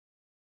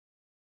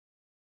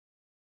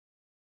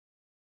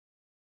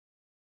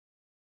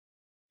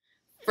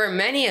For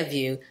many of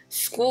you,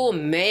 school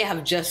may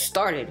have just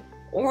started,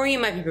 or you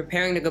might be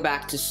preparing to go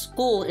back to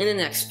school in the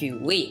next few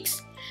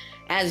weeks.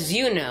 As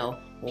you know,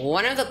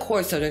 one of the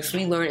core subjects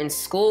we learn in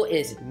school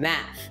is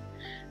math.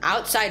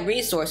 Outside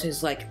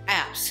resources like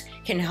apps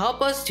can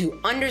help us to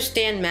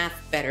understand math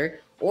better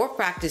or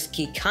practice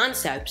key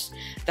concepts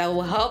that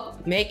will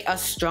help make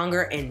us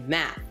stronger in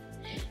math.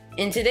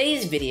 In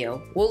today's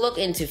video, we'll look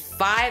into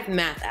 5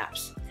 math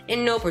apps,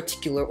 in no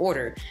particular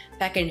order,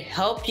 that can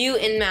help you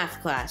in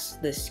math class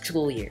this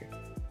school year.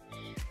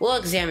 We'll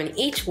examine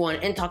each one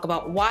and talk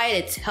about why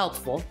it's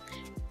helpful,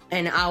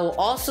 and I will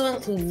also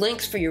include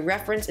links for your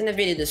reference in the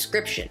video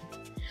description.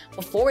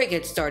 Before we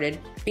get started,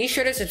 be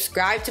sure to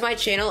subscribe to my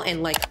channel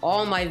and like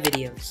all my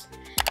videos.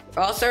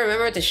 Also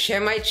remember to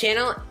share my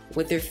channel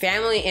with your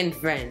family and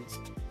friends.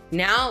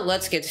 Now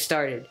let's get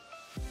started.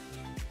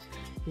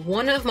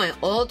 One of my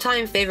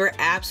all-time favorite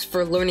apps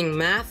for learning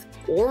math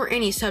or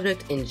any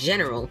subject in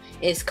general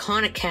is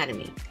Khan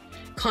Academy.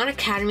 Khan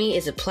Academy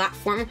is a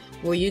platform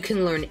where you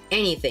can learn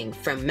anything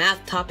from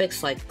math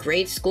topics like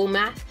grade school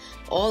math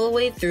all the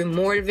way through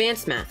more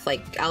advanced math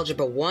like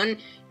Algebra 1,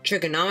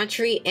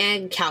 trigonometry,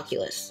 and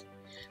calculus.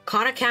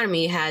 Khan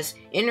Academy has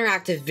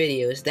interactive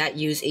videos that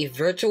use a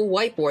virtual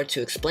whiteboard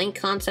to explain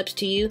concepts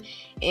to you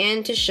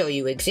and to show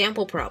you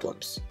example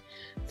problems.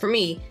 For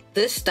me,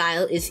 this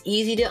style is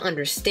easy to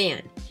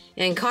understand,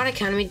 and Khan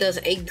Academy does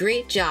a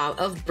great job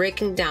of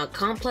breaking down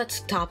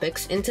complex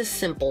topics into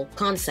simple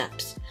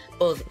concepts,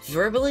 both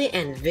verbally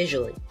and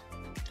visually.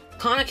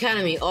 Khan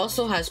Academy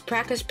also has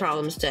practice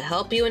problems to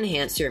help you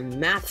enhance your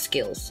math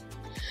skills.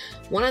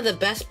 One of the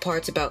best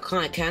parts about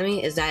Khan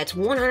Academy is that it's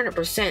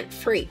 100%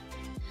 free.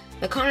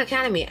 The Khan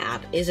Academy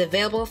app is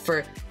available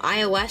for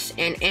iOS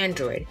and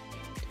Android.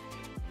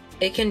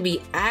 It can be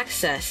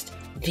accessed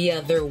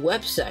via their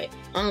website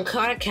on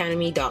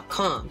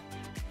khanacademy.com.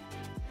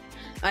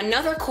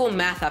 Another cool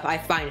math app I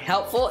find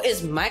helpful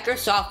is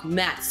Microsoft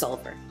Math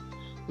Solver.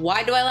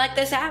 Why do I like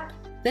this app?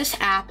 This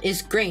app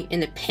is great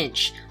in a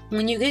pinch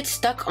when you get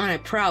stuck on a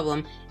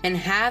problem and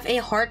have a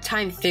hard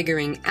time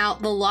figuring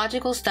out the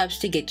logical steps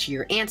to get to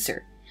your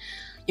answer.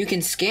 You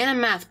can scan a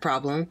math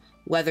problem,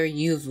 whether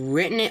you've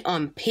written it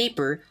on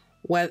paper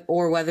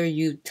or whether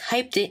you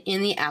typed it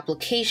in the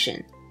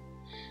application.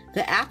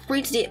 The app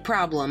reads the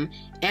problem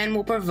and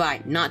will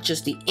provide not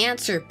just the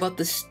answer but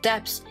the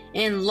steps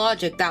and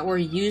logic that were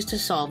used to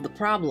solve the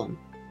problem.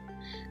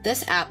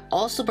 This app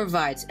also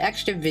provides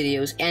extra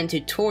videos and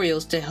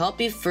tutorials to help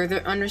you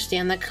further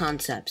understand the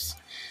concepts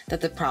that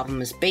the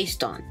problem is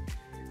based on.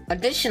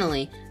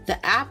 Additionally,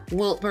 the app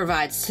will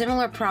provide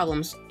similar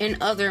problems and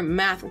other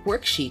math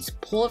worksheets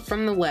pulled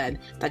from the web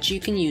that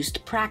you can use to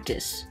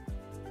practice.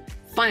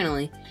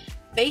 Finally,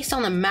 based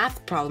on the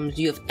math problems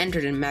you have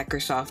entered in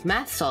Microsoft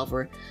Math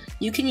Solver,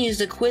 you can use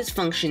the quiz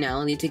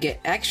functionality to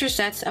get extra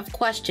sets of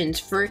questions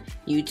for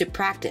you to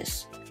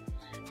practice.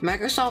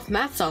 Microsoft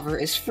Math Solver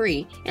is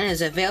free and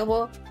is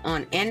available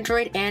on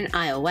Android and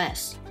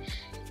iOS.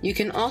 You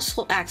can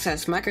also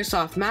access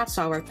Microsoft Math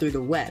Solver through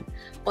the web,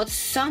 but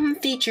some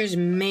features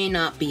may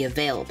not be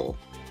available.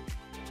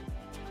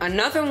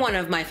 Another one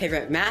of my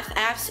favorite math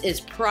apps is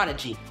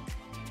Prodigy.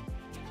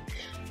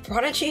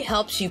 Prodigy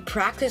helps you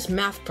practice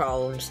math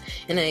problems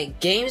in a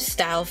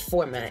game-style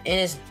format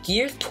and is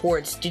geared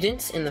towards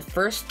students in the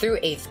 1st through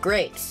 8th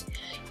grades.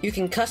 You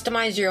can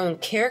customize your own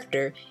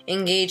character,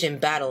 engage in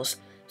battles,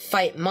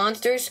 fight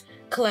monsters,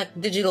 collect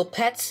digital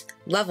pets,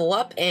 level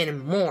up,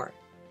 and more.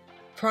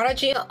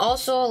 Prodigy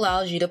also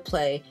allows you to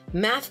play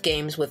math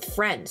games with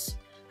friends.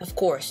 Of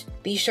course,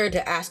 be sure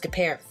to ask a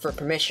parent for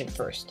permission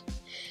first.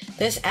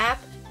 This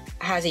app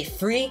has a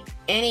free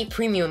and a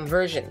premium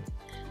version.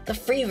 The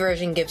free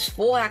version gives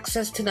full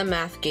access to the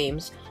math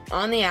games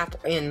on the app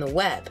and the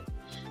web.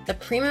 The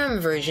premium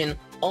version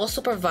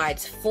also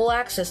provides full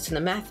access to the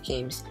math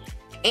games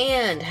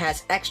and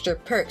has extra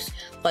perks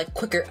like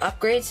quicker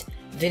upgrades,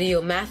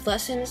 video math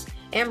lessons,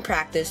 and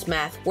practice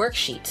math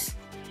worksheets.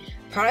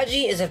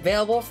 Prodigy is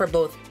available for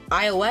both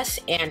iOS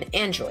and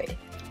Android.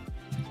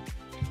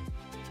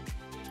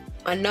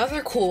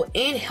 Another cool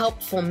and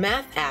helpful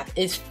math app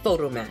is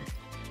Photomath.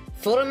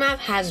 Photomath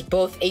has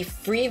both a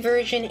free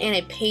version and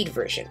a paid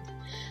version.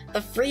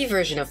 The free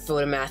version of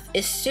Photomath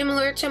is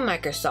similar to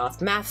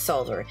Microsoft Math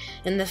Solver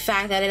in the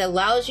fact that it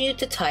allows you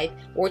to type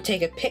or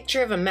take a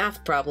picture of a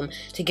math problem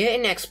to get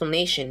an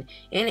explanation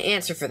and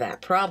answer for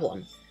that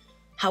problem.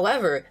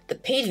 However, the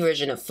paid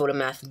version of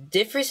Photomath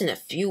differs in a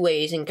few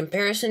ways in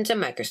comparison to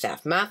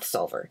Microsoft Math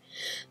Solver.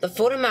 The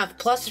Photomath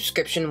Plus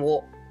subscription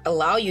will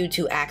allow you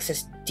to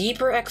access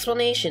deeper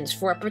explanations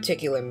for a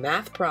particular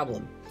math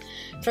problem.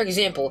 For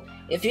example,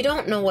 if you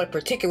don't know what a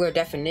particular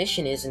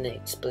definition is in the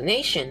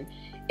explanation,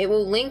 it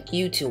will link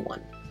you to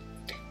one.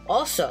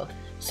 Also,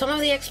 some of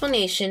the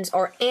explanations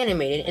are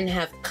animated and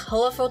have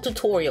colorful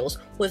tutorials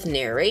with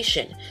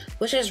narration,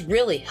 which is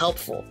really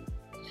helpful.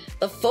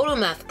 The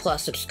Photomath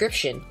Plus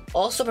subscription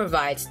also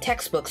provides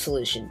textbook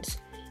solutions,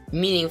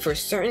 meaning for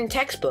certain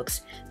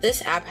textbooks,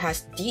 this app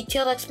has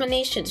detailed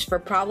explanations for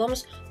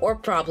problems or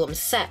problem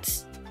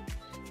sets.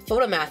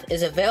 Photomath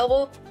is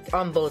available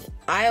on both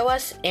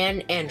iOS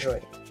and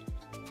Android.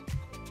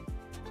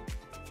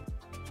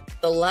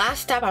 The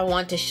last app I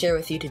want to share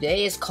with you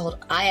today is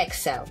called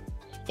iExcel.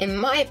 In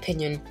my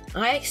opinion,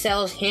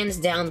 iExcel is hands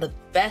down the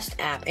best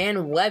app and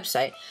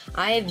website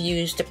I have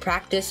used to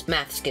practice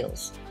math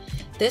skills.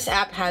 This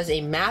app has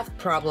a math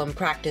problem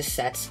practice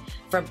sets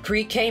from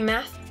pre-K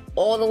math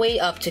all the way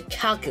up to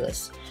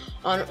calculus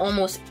on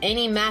almost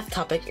any math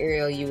topic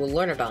area you will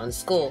learn about in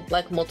school,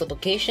 like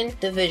multiplication,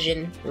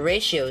 division,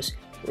 ratios,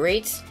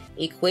 rates,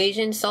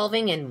 equation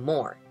solving, and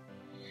more.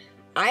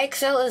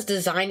 iExcel is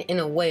designed in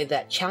a way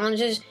that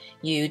challenges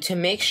you to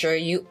make sure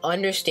you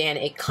understand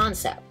a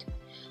concept.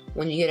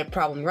 When you get a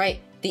problem right,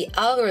 the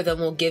algorithm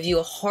will give you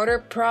a harder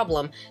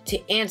problem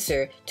to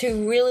answer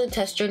to really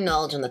test your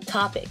knowledge on the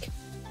topic.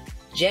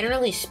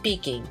 Generally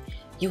speaking,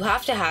 you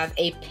have to have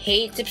a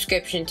paid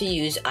subscription to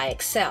use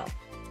iExcel.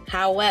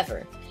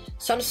 However,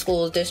 some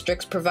school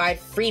districts provide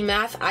free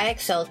math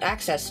iExcel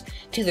access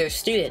to their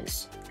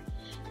students.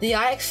 The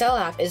iExcel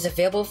app is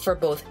available for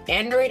both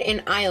Android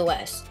and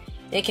iOS.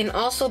 It can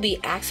also be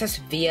accessed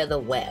via the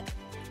web.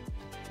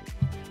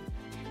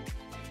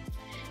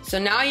 So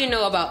now you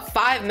know about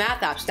 5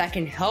 math apps that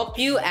can help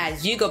you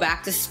as you go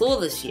back to school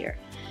this year.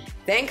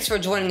 Thanks for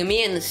joining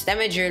me in the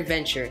STEMageer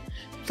adventure.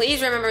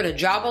 Please remember to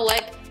drop a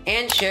like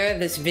and share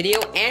this video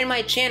and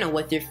my channel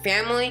with your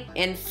family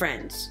and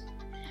friends.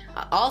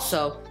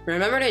 Also,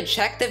 remember to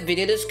check the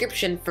video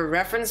description for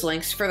reference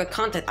links for the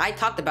content I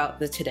talked about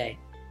today.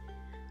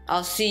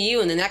 I'll see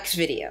you in the next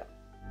video.